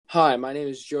Hi, my name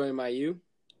is Joey Mailloux,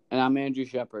 And I'm Andrew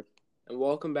Shepard. and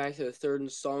welcome back to the third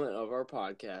installment of our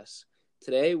podcast.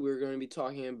 Today, we're going to be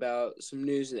talking about some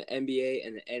news in the NBA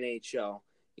and the NHL,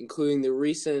 including the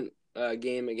recent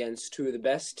game against two of the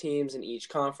best teams in each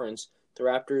conference, the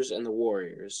Raptors and the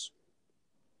Warriors.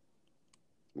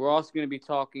 We're also going to be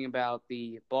talking about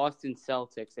the Boston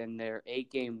Celtics and their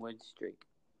 8-game win streak.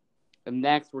 And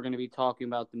next, we're going to be talking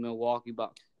about the Milwaukee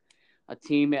Bucks, a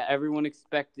team that everyone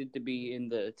expected to be in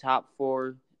the top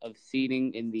 4 of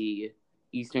seeding in the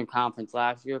Eastern Conference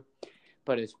last year,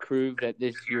 but has proved that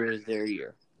this year is their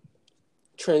year.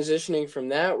 Transitioning from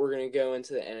that, we're going to go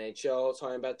into the NHL,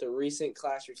 talking about the recent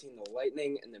clash between the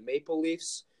Lightning and the Maple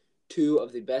Leafs, two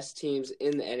of the best teams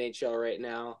in the NHL right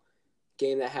now.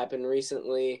 Game that happened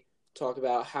recently, talk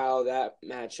about how that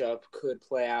matchup could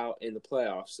play out in the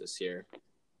playoffs this year.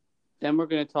 Then we're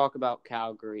going to talk about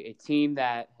Calgary, a team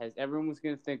that everyone was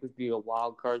going to think would be a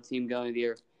wild card team going into the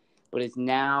year, but is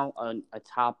now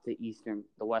atop the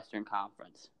Western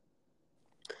Conference.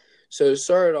 So to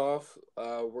start off,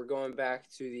 we're going back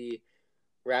to the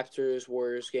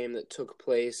Raptors-Warriors game that took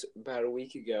place about a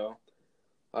week ago.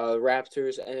 The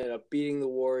Raptors ended up beating the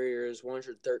Warriors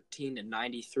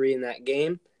 113-93 in that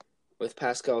game, with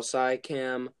Pascal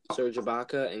Siakam, Serge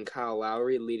Ibaka, and Kyle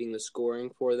Lowry leading the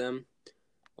scoring for them.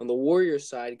 On the Warriors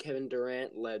side, Kevin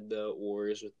Durant led the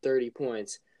Warriors with 30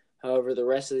 points. However, the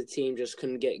rest of the team just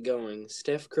couldn't get going.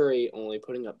 Steph Curry only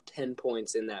putting up 10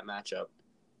 points in that matchup.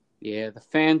 Yeah, the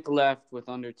fans left with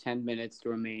under 10 minutes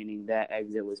remaining. That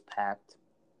exit was packed.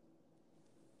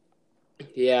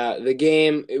 Yeah, the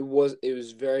game, it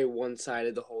was very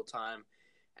one-sided the whole time.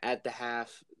 At the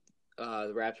half,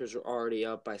 the Raptors were already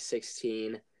up by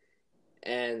 16,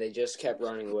 and they just kept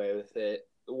running away with it.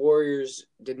 The Warriors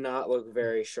did not look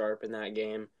very sharp in that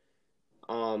game,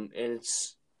 and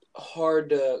it's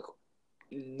hard to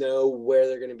know where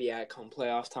they're going to be at come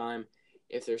playoff time,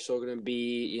 if they're still going to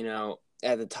be,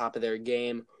 at the top of their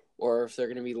game, or if they're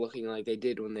going to be looking like they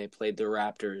did when they played the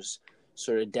Raptors,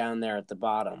 sort of down there at the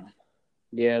bottom.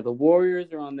 Yeah, the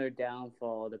Warriors are on their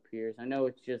downfall, it appears. I know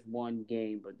it's just one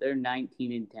game, but they're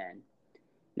 19-10.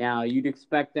 Now, you'd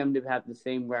expect them to have the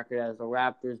same record as the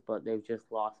Raptors, but they've just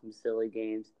lost some silly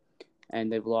games, and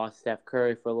they've lost Steph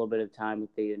Curry for a little bit of time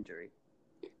with the injury.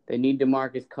 They need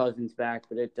DeMarcus Cousins back,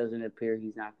 but it doesn't appear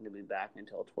he's not going to be back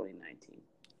until 2019.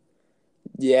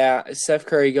 Yeah, Steph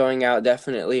Curry going out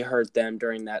definitely hurt them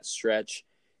during that stretch.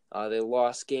 They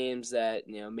lost games that,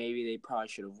 maybe they probably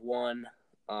should have won.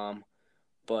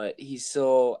 But he's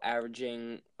still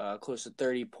averaging close to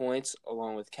 30 points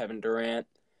along with Kevin Durant.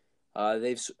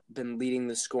 They've been leading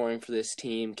the scoring for this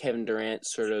team. Kevin Durant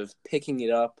sort of picking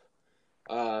up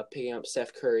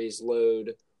Steph Curry's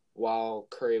load while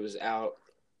Curry was out.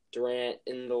 Durant,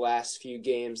 in the last few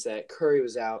games that Curry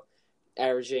was out,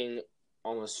 averaging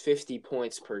almost 50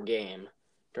 points per game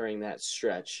during that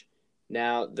stretch.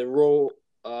 Now, the role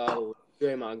of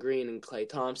Draymond Green and Klay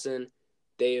Thompson,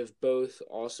 they have both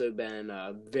also been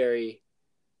very,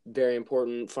 very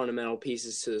important fundamental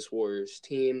pieces to this Warriors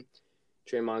team.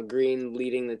 Draymond Green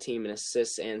leading the team in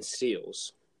assists and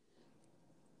steals.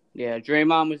 Yeah,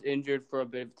 Draymond was injured for a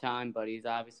bit of time, but he's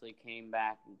obviously came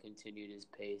back and continued his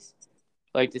pace.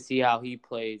 I'd like to see how he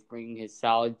plays, bringing his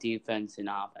solid defense and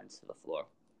offense to the floor.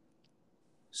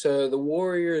 So the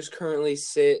Warriors currently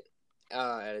sit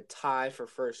at a tie for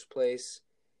first place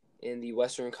in the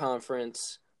Western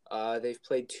Conference. They've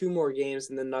played 2 more games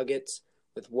than the Nuggets,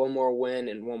 with 1 more win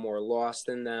and 1 more loss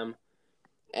than them.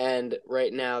 And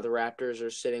right now, the Raptors are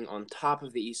sitting on top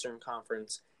of the Eastern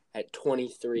Conference at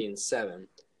 23-7.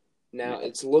 Now,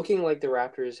 it's looking like the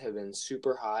Raptors have been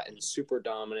super hot and super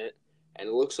dominant, and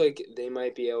it looks like they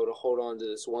might be able to hold on to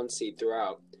this 1 seed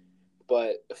throughout.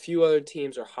 But a few other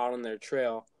teams are hot on their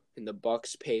trail in the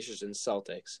Bucks, Pacers, and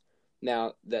Celtics.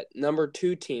 Now, that number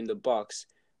 2 team, the Bucks,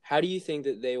 how do you think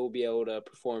that they will be able to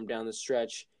perform down the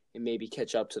stretch and maybe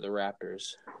catch up to the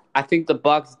Raptors? I think the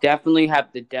Bucks definitely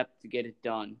have the depth to get it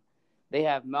done. They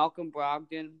have Malcolm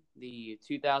Brogdon, the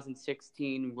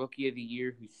 2016 Rookie of the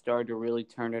Year, who started to really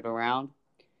turn it around.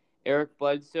 Eric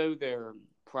Bledsoe, their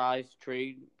prized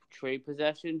trade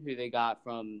possession, who they got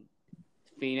from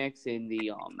Phoenix in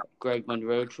the Greg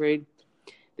Monroe trade.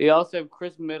 They also have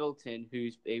Chris Middleton,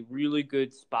 who's a really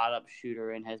good spot-up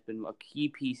shooter and has been a key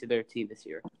piece of their team this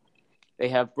year. They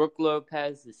have Brook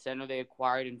Lopez, the center they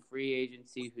acquired in free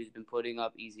agency, who's been putting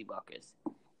up easy buckets.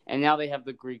 And now they have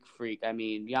the Greek freak. I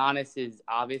mean, Giannis is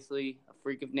obviously a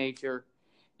freak of nature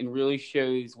and really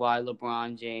shows why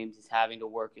LeBron James is having to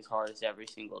work his hardest every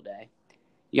single day.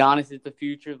 Giannis is the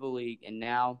future of the league, and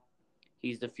now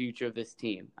he's the future of this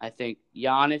team. I think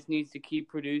Giannis needs to keep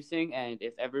producing, and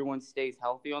if everyone stays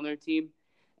healthy on their team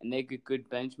and they get good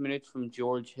bench minutes from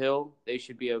George Hill, they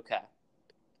should be okay.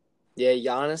 Yeah,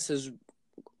 Giannis has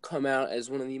come out as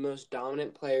one of the most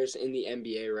dominant players in the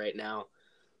NBA right now.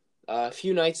 A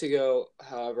few nights ago,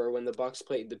 however, when the Bucks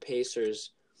played the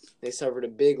Pacers, they suffered a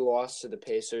big loss to the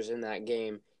Pacers in that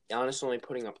game. Giannis only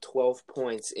putting up 12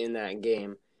 points in that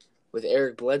game, with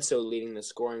Eric Bledsoe leading the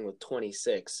scoring with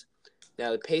 26.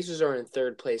 Now, the Pacers are in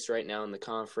third place right now in the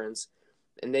conference,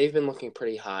 and they've been looking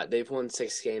pretty hot. They've won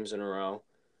 6 games in a row.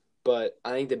 But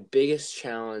I think the biggest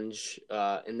challenge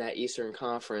in that Eastern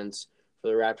Conference for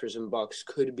the Raptors and Bucks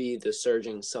could be the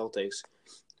surging Celtics,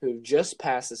 who just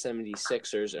passed the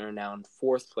 76ers and are now in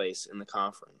fourth place in the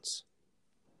conference.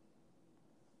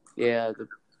 Yeah,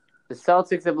 the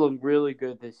Celtics have looked really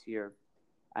good this year.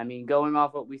 I mean, going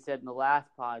off what we said in the last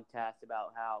podcast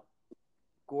about how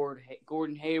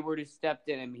Gordon Hayward has stepped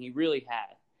in, I mean, he really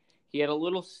had. He had a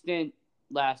little stint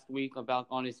last week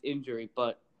on his injury,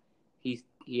 but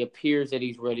he appears that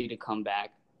he's ready to come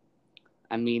back.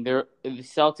 I mean, the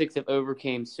Celtics have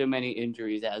overcame so many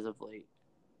injuries as of late.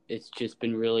 It's just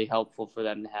been really helpful for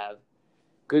them to have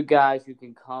good guys who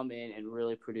can come in and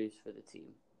really produce for the team.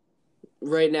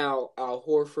 Right now, Al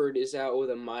Horford is out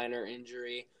with a minor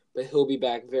injury, but he'll be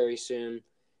back very soon.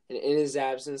 And in his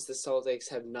absence, the Celtics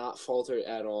have not faltered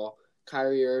at all.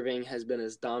 Kyrie Irving has been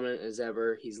as dominant as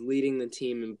ever. He's leading the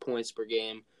team in points per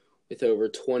game with over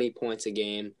 20 points a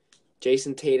game.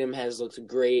 Jason Tatum has looked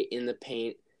great in the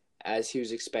paint, as he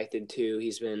was expected to.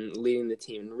 He's been leading the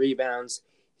team in rebounds.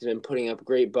 He's been putting up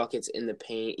great buckets in the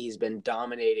paint. He's been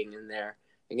dominating in there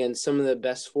against some of the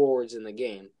best forwards in the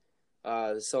game.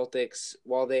 The Celtics,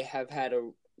 while they have had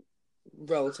a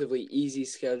relatively easy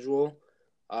schedule,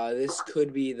 this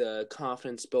could be the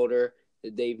confidence builder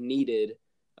that they've needed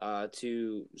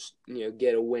to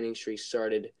get a winning streak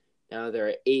started. Now they're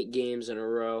at 8 games in a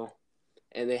row,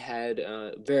 and they had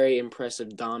a very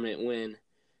impressive dominant win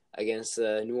against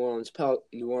the New Orleans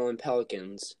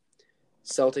Pelicans.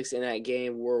 Celtics in that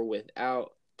game were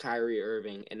without Kyrie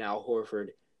Irving and Al Horford,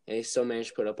 and they still managed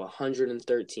to put up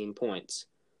 113 points.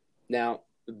 Now,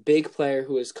 the big player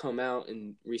who has come out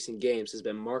in recent games has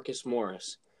been Marcus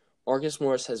Morris. Marcus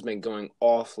Morris has been going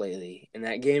off lately. In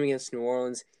that game against New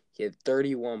Orleans, he had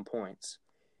 31 points.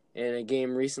 And in a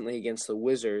game recently against the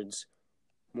Wizards,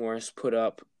 Morris put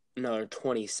up another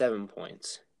 27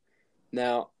 points.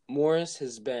 Now, Morris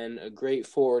has been a great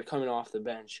forward coming off the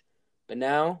bench. But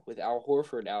now, with Al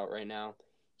Horford out right now,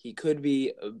 he could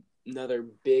be another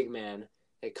big man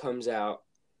that comes out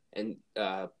and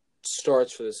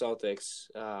starts for the Celtics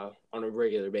on a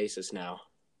regular basis now.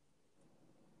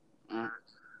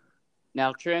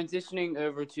 Now, transitioning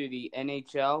over to the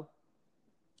NHL,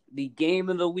 the game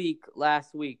of the week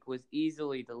last week was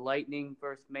easily the Lightning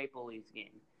versus Maple Leafs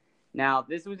game. Now,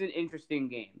 this was an interesting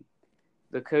game.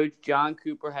 The coach, John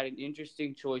Cooper, had an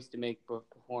interesting choice to make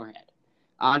beforehand.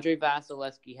 Andre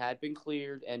Vasilevsky had been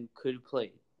cleared and could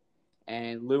play.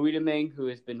 And Louis Domingue, who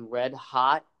has been red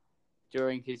hot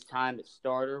during his time at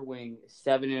starter, winning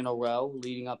 7 in a row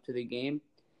leading up to the game,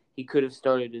 he could have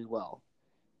started as well.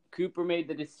 Cooper made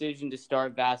the decision to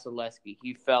start Vasilevsky.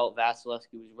 He felt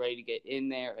Vasilevsky was ready to get in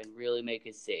there and really make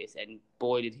his saves, and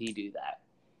boy, did he do that.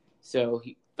 So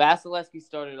Vasilevsky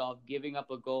started off giving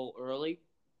up a goal early,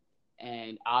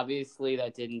 and obviously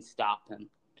that didn't stop him.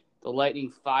 The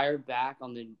Lightning fired back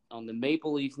on the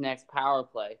Maple Leafs' next power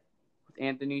play, with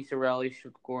Anthony Cirelli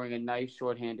scoring a nice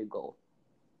shorthanded goal.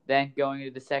 Then, going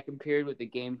into the second period with the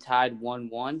game tied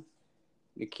 1-1,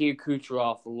 Nikita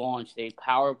Kucherov launched a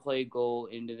power play goal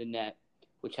into the net,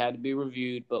 which had to be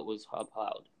reviewed but was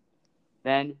upheld.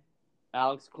 Then,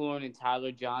 Alex Killorn and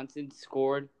Tyler Johnson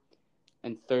scored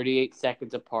in 38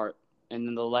 seconds apart, and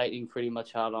then the Lightning pretty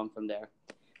much held on from there.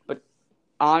 But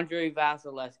Andre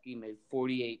Vasilevsky made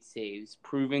 48 saves,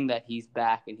 proving that he's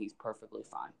back and he's perfectly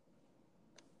fine.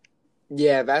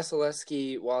 Yeah,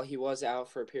 Vasilevsky, while he was out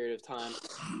for a period of time,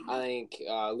 I think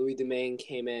Louis Domingue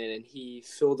came in and he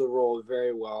filled the role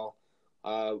very well,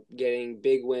 getting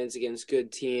big wins against good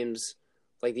teams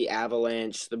like the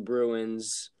Avalanche, the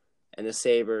Bruins, and the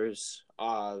Sabres.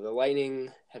 The Lightning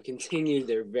have continued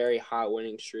their very hot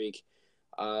winning streak.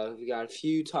 We got a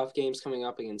few tough games coming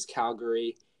up against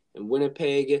Calgary and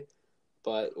Winnipeg,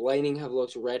 but Lightning have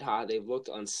looked red hot. They've looked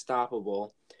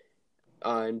unstoppable.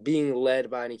 And being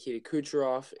led by Nikita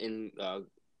Kucherov in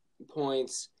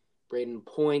points, Braden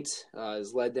Point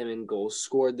has led them in goals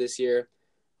scored this year.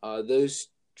 Those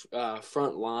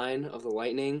front line of the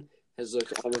Lightning has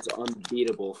looked almost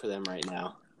unbeatable for them right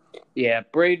now. Yeah,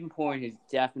 Braden Point has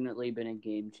definitely been a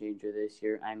game changer this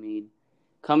year. I mean,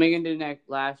 Coming into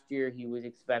last year, he was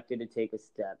expected to take a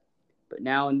step. But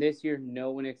now in this year,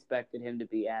 no one expected him to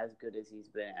be as good as he's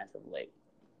been as of late.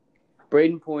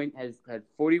 Braden Point has had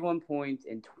 41 points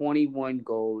and 21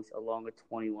 goals along with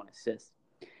 21 assists.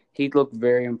 He looked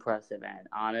very impressive, and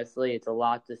honestly, it's a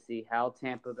lot to see how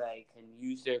Tampa Bay can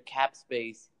use their cap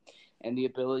space and the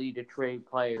ability to trade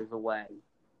players away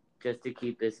just to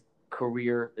keep this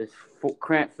career,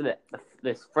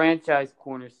 this franchise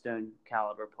cornerstone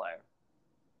caliber player.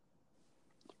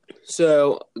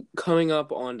 So, coming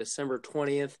up on December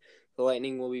 20th, the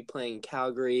Lightning will be playing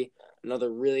Calgary, another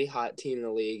really hot team in the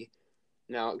league.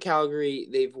 Now, Calgary,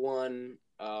 they've won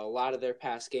a lot of their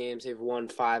past games. They've won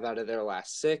 5 out of their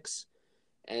last 6,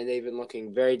 and they've been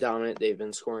looking very dominant. They've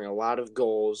been scoring a lot of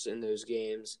goals in those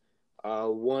games.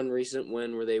 One recent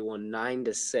win where they won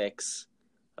 9-6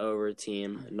 over a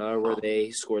team, another where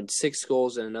they scored 6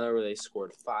 goals, and another where they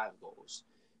scored 5 goals.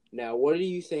 Now, what do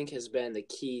you think has been the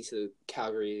key to the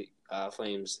Calgary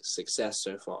Flames' success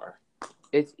so far?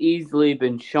 It's easily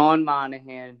been Sean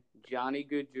Monahan, Johnny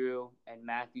Gaudreau, and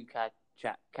Matthew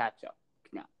Tkachuk.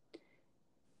 Now,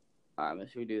 all right,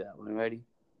 let's redo that one. Ready?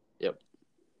 Yep.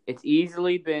 It's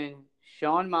easily been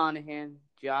Sean Monahan,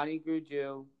 Johnny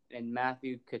Gaudreau, and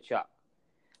Matthew Tkachuk.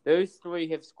 Those 3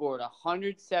 have scored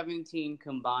 117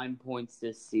 combined points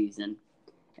this season,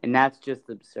 and that's just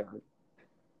absurd.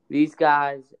 These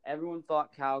guys, everyone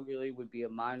thought Calgary would be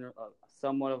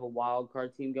somewhat of a wild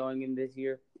card team going in this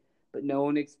year, but no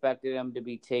one expected them to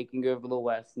be taking over the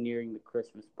West nearing the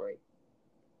Christmas break.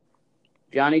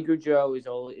 Johnny Gaudreau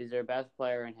is their best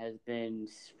player and has been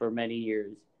for many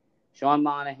years. Sean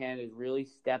Monahan is really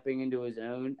stepping into his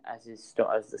own as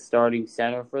the starting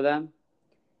center for them,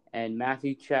 and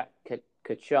Matthew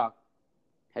Tkachuk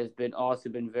has also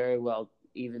been very well,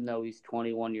 even though he's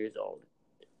 21 years old.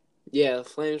 Yeah, the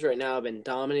Flames right now have been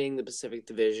dominating the Pacific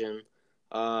Division.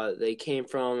 They came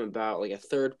from about like a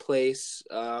third place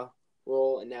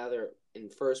role, and now they're in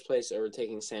first place,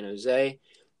 overtaking San Jose.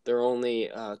 They're only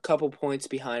a couple points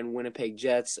behind Winnipeg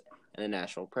Jets and the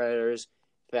Nashville Predators.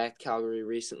 In fact, Calgary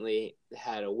recently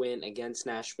had a win against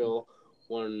Nashville,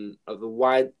 one of the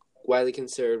widely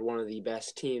considered one of the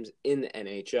best teams in the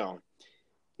NHL.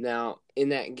 Now, in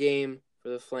that game for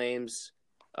the Flames,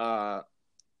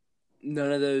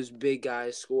 none of those big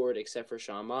guys scored except for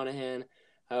Sean Monahan.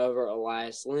 However,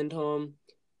 Elias Lindholm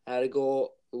had a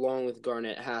goal along with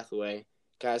Garnett Hathaway,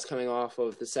 guys coming off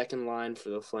of the second line for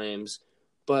the Flames,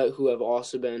 but who have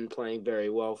also been playing very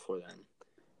well for them.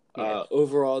 Yes.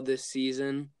 Overall this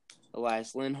season,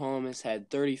 Elias Lindholm has had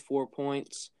 34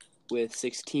 points with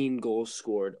 16 goals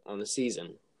scored on the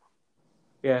season.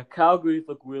 Yeah, Calgary's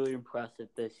look really impressive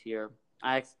this year.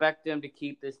 I expect them to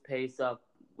keep this pace up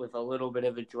with a little bit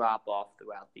of a drop-off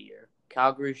throughout the year.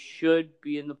 Calgary should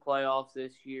be in the playoffs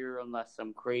this year unless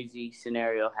some crazy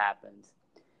scenario happens.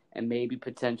 And maybe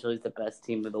potentially the best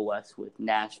team of the West with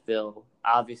Nashville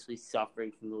obviously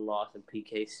suffering from the loss of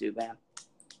PK Subban.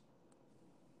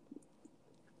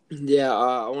 Yeah,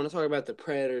 I want to talk about the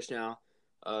Predators now.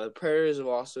 The Predators have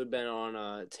also been on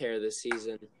a tear this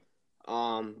season.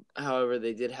 However,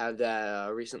 they did have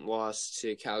that recent loss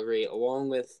to Calgary along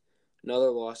with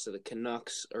another loss to the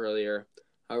Canucks earlier.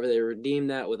 However, they redeemed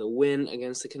that with a win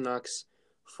against the Canucks,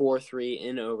 4-3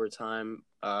 in overtime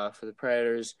for the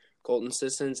Predators. Colton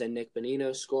Sissons and Nick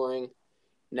Bonino scoring.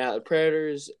 Now, the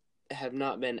Predators have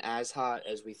not been as hot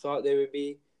as we thought they would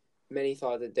be. Many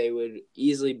thought that they would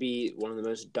easily be one of the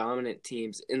most dominant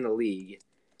teams in the league.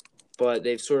 But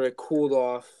they've sort of cooled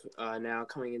off now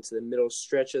coming into the middle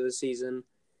stretch of the season.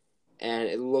 And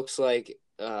it looks like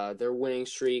their winning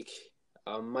streak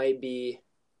might be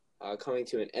coming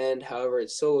to an end. However,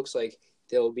 it still looks like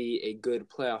they'll be a good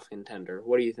playoff contender.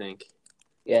 What do you think?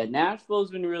 Yeah, Nashville's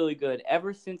been really good.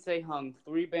 Ever since they hung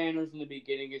 3 banners in the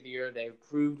beginning of the year, they've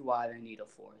proved why they need a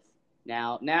 4th.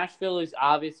 Now, Nashville is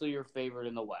obviously your favorite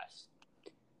in the West.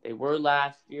 They were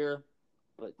last year,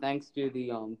 but thanks to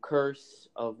the curse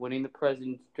of winning the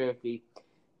President's Trophy,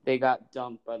 they got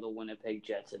dumped by the Winnipeg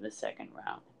Jets in the second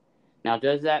round. Now,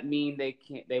 does that mean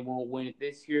they won't win it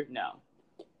this year? No.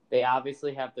 They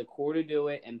obviously have the core to do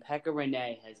it, and Pekka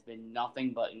Rinne has been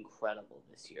nothing but incredible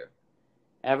this year.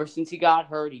 Ever since he got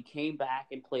hurt, he came back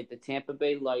and played the Tampa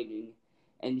Bay Lightning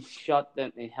and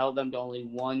held them to only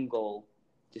 1 goal,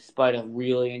 despite a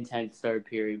really intense third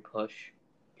period push.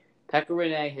 Pekka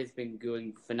Rinne has been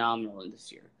doing phenomenal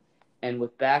this year. And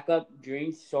with backup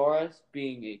Dream Soros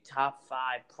being a top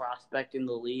 5 prospect in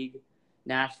the league,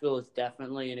 Nashville is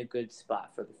definitely in a good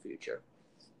spot for the future.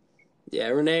 Yeah,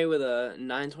 Rinne with a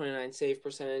 .929 save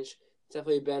percentage.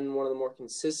 Definitely been one of the more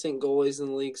consistent goalies in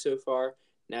the league so far.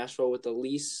 Nashville with the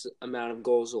least amount of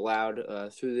goals allowed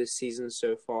through this season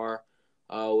so far,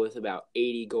 with about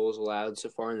 80 goals allowed so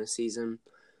far in the season.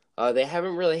 They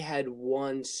haven't really had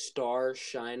one star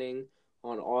shining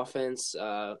on offense.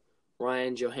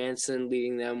 Ryan Johansson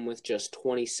leading them with just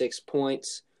 26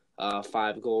 points,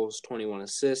 5 goals, 21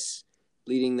 assists.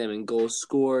 Leading them in goals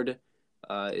scored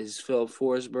is Philip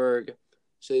Forsberg.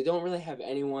 So they don't really have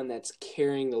anyone that's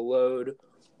carrying the load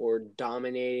or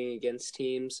dominating against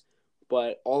teams.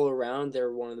 But all around,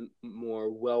 they're one of the more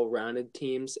well-rounded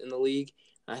teams in the league.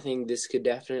 I think this could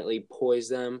definitely poise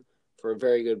them for a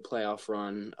very good playoff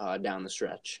run down the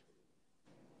stretch.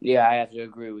 Yeah, I have to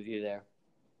agree with you there.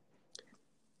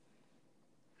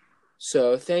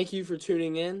 So thank you for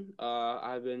tuning in.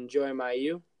 I've been Joey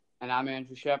Mailloux. And I'm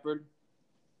Andrew Shepard.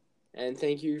 And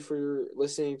thank you for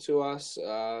listening to us.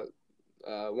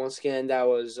 Once again, that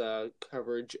was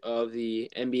coverage of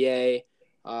the NBA,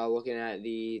 looking at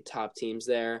the top teams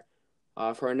there.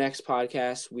 For our next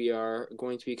podcast, we are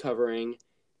going to be covering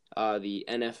the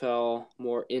NFL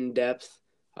more in-depth,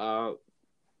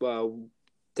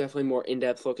 definitely more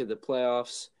in-depth look at the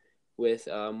playoffs with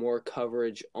more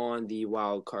coverage on the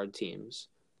wild card teams.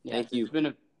 Yes, Thank you. It's been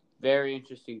a very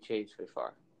interesting chase so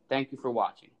far. Thank you for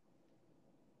watching.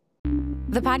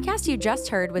 The podcast you just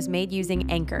heard was made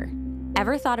using Anchor.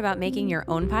 Ever thought about making your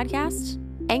own podcast?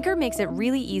 Anchor makes it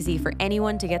really easy for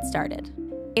anyone to get started.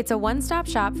 It's a one-stop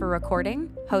shop for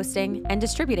recording, hosting, and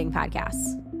distributing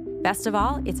podcasts. Best of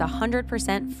all, it's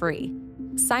 100% free.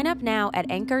 Sign up now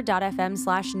at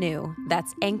anchor.fm/new.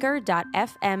 That's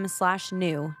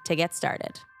anchor.fm/new to get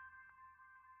started.